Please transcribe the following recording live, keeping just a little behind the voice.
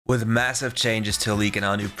With massive changes to League and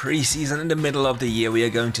our new preseason in the middle of the year, we are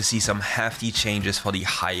going to see some hefty changes for the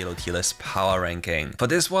high elo tier list power ranking. For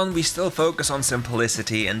this one, we still focus on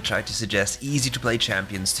simplicity and try to suggest easy to play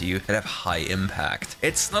champions to you that have high impact.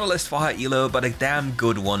 It's not a list for high elo, but a damn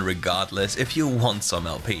good one regardless if you want some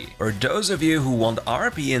LP. For those of you who want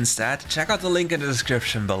RP instead, check out the link in the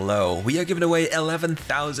description below. We are giving away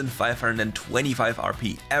 11,525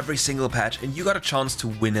 RP every single patch and you got a chance to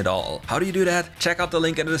win it all. How do you do that? Check out the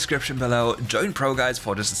link in the description below, join ProGuides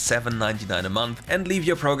for just $7.99 a month and leave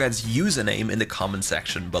your ProGuides username in the comment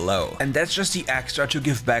section below. And that's just the extra to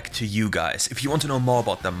give back to you guys. If you want to know more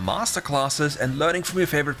about the masterclasses and learning from your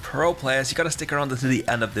favorite pro players, you gotta stick around until the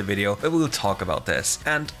end of the video where we will talk about this.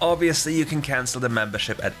 And obviously you can cancel the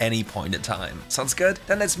membership at any point in time. Sounds good?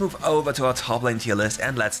 Then let's move over to our top lane tier list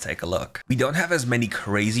and let's take a look. We don't have as many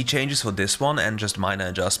crazy changes for this one and just minor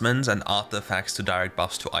adjustments and artifacts to direct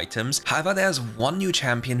buffs to items. However, there's one new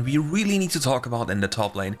champion we really need to talk about in the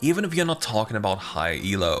top lane, even if you're not talking about high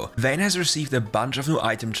elo. Vayne has received a bunch of new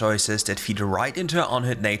item choices that feed right into her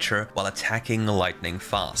on-hit nature while attacking lightning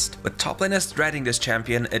fast. With top laners dreading this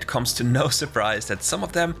champion, it comes to no surprise that some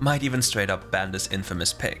of them might even straight up ban this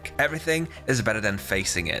infamous pick. Everything is better than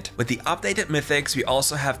facing it. With the updated mythics, we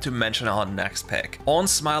also have to mention our next pick.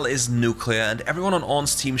 Ornn's smile is nuclear and everyone on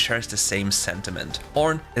Ornn's team shares the same sentiment.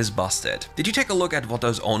 Ornn is busted. Did you take a look at what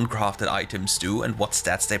those own crafted items do and what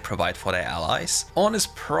stats they provide for their allies? Ornn is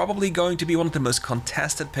probably going to be one of the most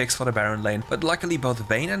contested picks for the Baron lane, but luckily both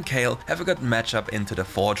Vayne and Kayle have a good matchup into the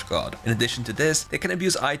Forge God. In addition to this, they can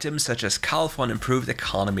abuse items such as Khal for an improved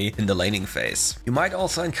economy in the laning phase. You might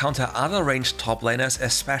also encounter other ranged top laners,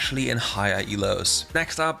 especially in higher elos.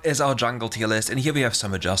 Next up is our jungle tier list, and here we have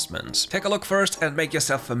some adjustments. Take a look first and make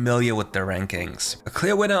yourself familiar with the rankings. A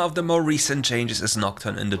clear winner of the more recent changes is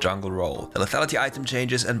Nocturne in the jungle role. The lethality item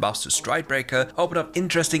changes and buffs to Stridebreaker open up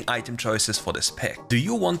interesting item choices for this pick. Do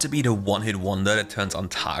you want to be the one-hit wonder that turns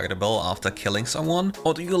untargetable after killing someone?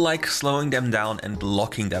 Or do you like slowing them down and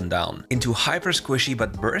locking them down? Into hyper squishy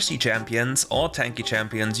but bursty champions or tanky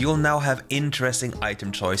champions, you'll now have interesting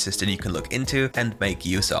item choices that you can look into and make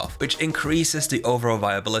use of, which increases the overall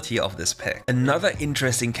viability of this pick. Another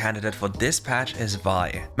interesting candidate for this patch is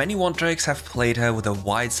Vi. Many one-tricks have played her with a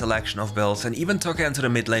wide selection of builds and even took her into the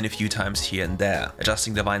mid lane a few times here and there.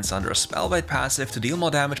 Adjusting Divine Sunder Spellbite passive to deal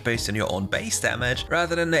more damage based on your own base damage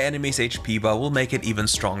rather than the enemy's HP bar will make it even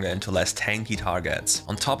stronger into less tanky targets.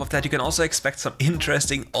 On top of that, you can also expect some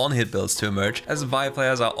interesting on-hit builds to emerge, as Vi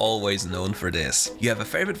players are always known for this. You have a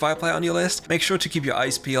favorite Vi player on your list? Make sure to keep your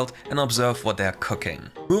eyes peeled and observe what they're cooking.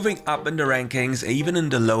 Moving up in the rankings, even in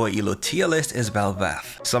the lower elo tier list, is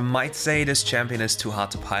Bel'Veth. Some might say this champion is too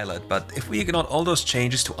hard to pilot, but if we ignored all those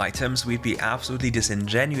changes to items, we'd be absolutely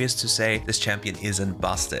disingenuous to say this champion isn't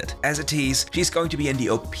busted. As it is, she's going to be in the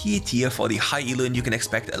OP tier for the high elo and you can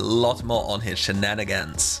expect a lot more on-hit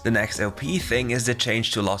shenanigans. The next OP thing is the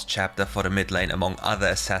change to Lost Chapter for the mid lane among other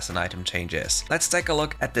assassin item changes. Let's take a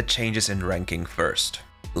look at the changes in ranking first.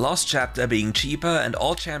 Lost Chapter being cheaper and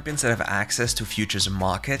all champions that have access to Futures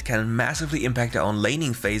Market can massively impact their own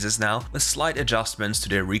laning phases now with slight adjustments to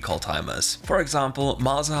their recall timers. For example,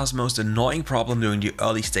 Malzahar's most annoying problem during the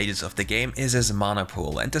early stages of the game is his mana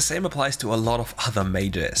pool, and the same applies to a lot of other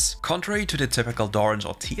mages. Contrary to the typical Doran's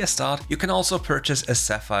or Tier start, you can also purchase a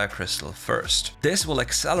Sapphire Crystal first. This will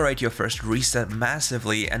accelerate your first reset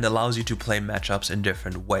massively and allows you to play matchups in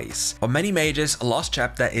different ways. For many mages, Lost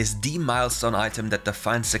Chapter is the milestone item that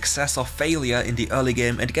defines success or failure in the early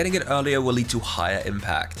game, and getting it earlier will lead to higher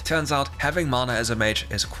impact. Turns out having mana as a mage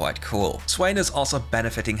is quite cool. Swain is also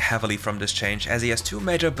benefiting heavily from this change as he has two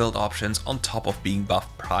major build options on top of being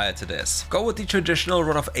buffed prior to this. Go with the traditional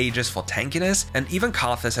Rod of Ages for tankiness, and even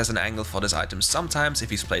Karthus has an angle for this item sometimes if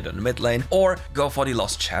he's played on the mid lane, or go for the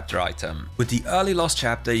Lost Chapter item. With the early Lost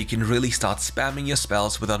Chapter, you can really start spamming your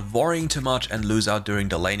spells without worrying too much and lose out during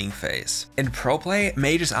the laning phase. In pro play,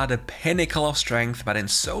 mages are the pinnacle of strength, but in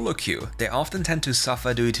solo queue, they often tend to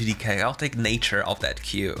suffer due to the chaotic nature of that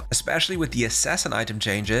queue. Especially with the assassin item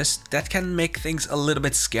changes, that can make things a little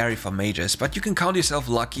bit scary for mages, but you can count yourself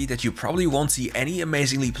lucky that you probably won't see any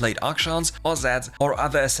amazingly played Akshans or Zeds or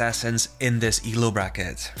other assassins in this elo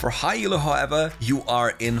bracket. For high elo, however, you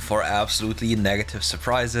are in for absolutely negative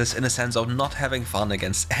surprises in a sense of not having fun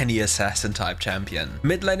against any assassin type champion.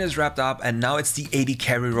 Mid lane is wrapped up and now it's the AD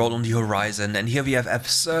carry role on the horizon, and here we have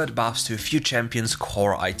absurd buffs to a few champions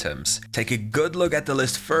core items. Take a good look at the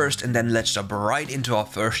list first and then let's jump right into our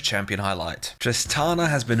first champion highlight. Tristana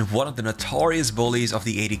has been one of the notorious bullies of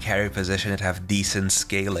the AD carry position that have decent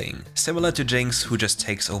scaling, similar to Jinx, who just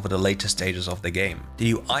takes over the later stages of the game. The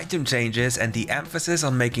new item changes and the emphasis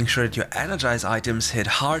on making sure that your energize items hit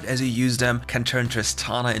hard as you use them can turn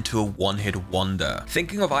Tristana into a one-hit wonder.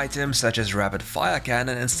 Thinking of items such as Rapid Fire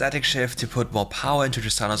Cannon and Static Shift to put more power into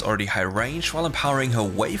Tristana's already high range while empowering her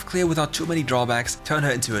wave clear without too many drawbacks turn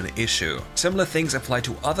her into an issue. Similar things apply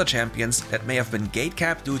to other champions that may have been gate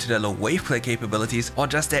capped due to their low wave clear capabilities or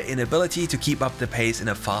just their inability to keep up the pace in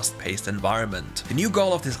a fast-paced environment. The new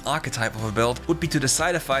goal of this archetype of a build would be to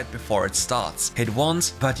decide a fight before it starts. Hit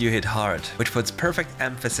once, but you hit hard, which puts perfect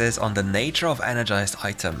emphasis on the nature of energized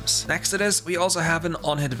items. Next to this, we also have an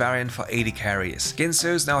on-hit variant for AD carries.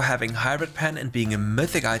 Ginsu's now having Hybrid Pen and being a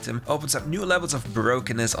mythic item opens up new levels of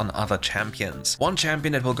brokenness on other champions. One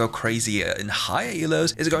champion that will go crazy in higher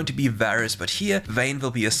elos is going to be Varus, but here Vayne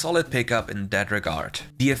will be a solid pickup in that regard.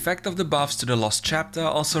 The effect of the buffs to the Lost Chapter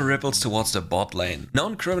also ripples towards the bot lane.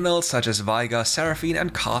 Known criminals such as Veigar, Seraphine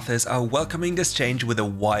and Karthus are welcoming this change with a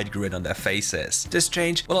wide grin on their faces. This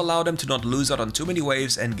change will allow them to not lose out on too many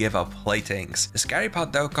waves and give up platings. The scary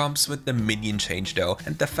part though comes with the minion change though,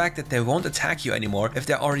 and the fact that they won't attack you anymore if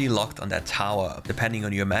they're already locked on that tower. Depending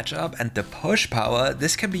on your matchup and the push power,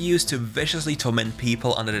 this can be used to viciously torment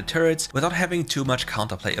people under the turrets without having too much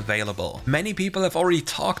counterplay available. Many people have already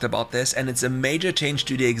talked about this, and it's a major change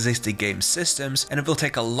to the existing game systems, and it will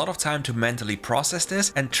take a lot of time to mentally process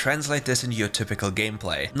this and translate this into your typical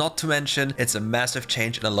gameplay. Not to mention, it's a massive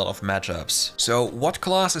change in a lot of matchups. So what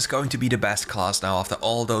class is going to be the best class now after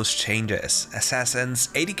all those changes? Assassins,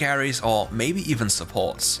 AD carries, or maybe even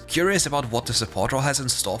supports? Curious about what the support role has in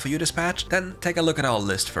store for you this patch? Then take a look at our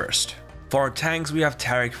list first. For our tanks, we have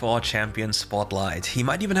Taric for our champion Spotlight. He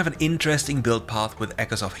might even have an interesting build path with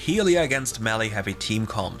Echoes of Helia against melee heavy team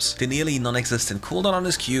comps. The nearly non-existent cooldown on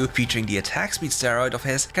his Q, featuring the attack speed steroid of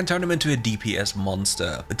his, can turn him into a DPS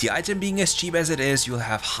monster. With the item being as cheap as it is, you'll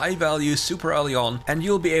have high value super early on, and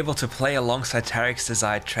you'll be able to play alongside Taric's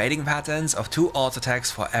desired trading patterns of 2 auto attacks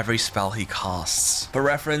for every spell he casts. For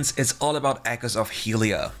reference, it's all about Echoes of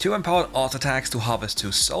Helia. 2 empowered auto attacks to harvest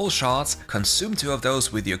 2 soul shards, consume 2 of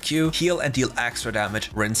those with your Q, heal and deal extra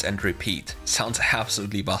damage, rinse and repeat. Sounds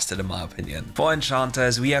absolutely busted in my opinion. For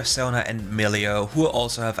enchanters, we have Sona and Milio, who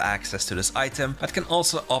also have access to this item, but can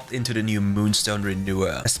also opt into the new Moonstone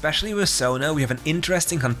Renewer. Especially with Sona, we have an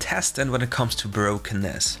interesting contestant when it comes to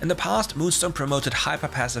brokenness. In the past, Moonstone promoted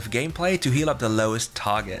hyper-passive gameplay to heal up the lowest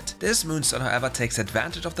target. This Moonstone, however, takes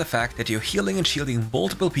advantage of the fact that you're healing and shielding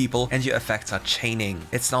multiple people and your effects are chaining.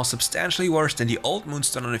 It's now substantially worse than the old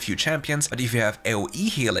Moonstone on a few champions, but if you have AoE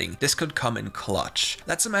healing, this could come in clutch.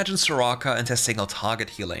 Let's imagine Soraka and her single target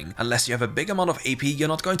healing. Unless you have a big amount of AP, you're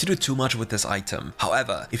not going to do too much with this item.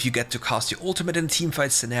 However, if you get to cast your ultimate in a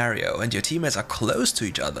teamfight scenario and your teammates are close to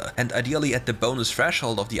each other, and ideally at the bonus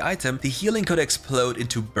threshold of the item, the healing could explode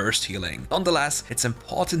into burst healing. Nonetheless, it's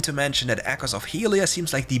important to mention that Echoes of Helia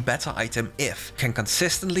seems like the better item if can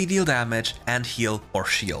consistently deal damage and heal or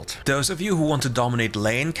shield. Those of you who want to dominate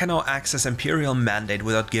lane can now access Imperial Mandate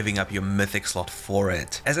without giving up your mythic slot for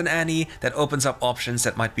it. As an Annie, that opens up options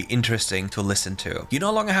that might be interesting to listen to. You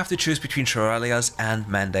no longer have to choose between Shurelias and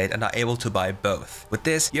Mandate and are able to buy both. With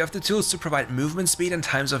this, you have the tools to provide movement speed in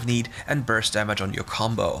times of need and burst damage on your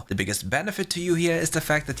combo. The biggest benefit to you here is the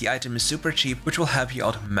fact that the item is super cheap, which will help you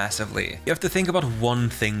out massively. You have to think about one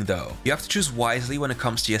thing though. You have to choose wisely when it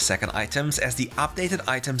comes to your second items, as the updated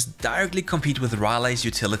items directly compete with Raleig's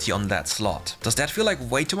utility on that slot. Does that feel like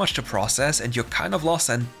way too much to process and you're kind of lost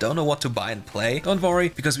and don't know what to buy and play? Don't worry,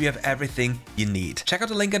 because we have everything you need. Check out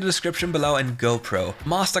the link in the description below and go pro.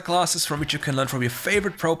 Masterclasses from which you can learn from your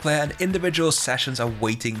favorite pro player and individual sessions are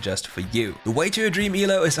waiting just for you. The way to your dream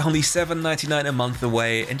elo is only $7.99 a month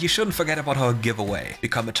away, and you shouldn't forget about our giveaway.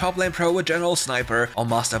 Become a top lane pro with General Sniper or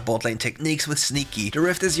master bot lane techniques with Sneaky. The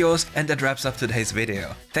rift is yours, and that wraps up today's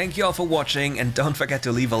video. Thank you all for watching, and don't forget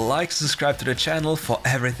to leave a like, subscribe to the channel for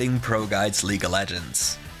everything ProGuides League of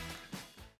Legends.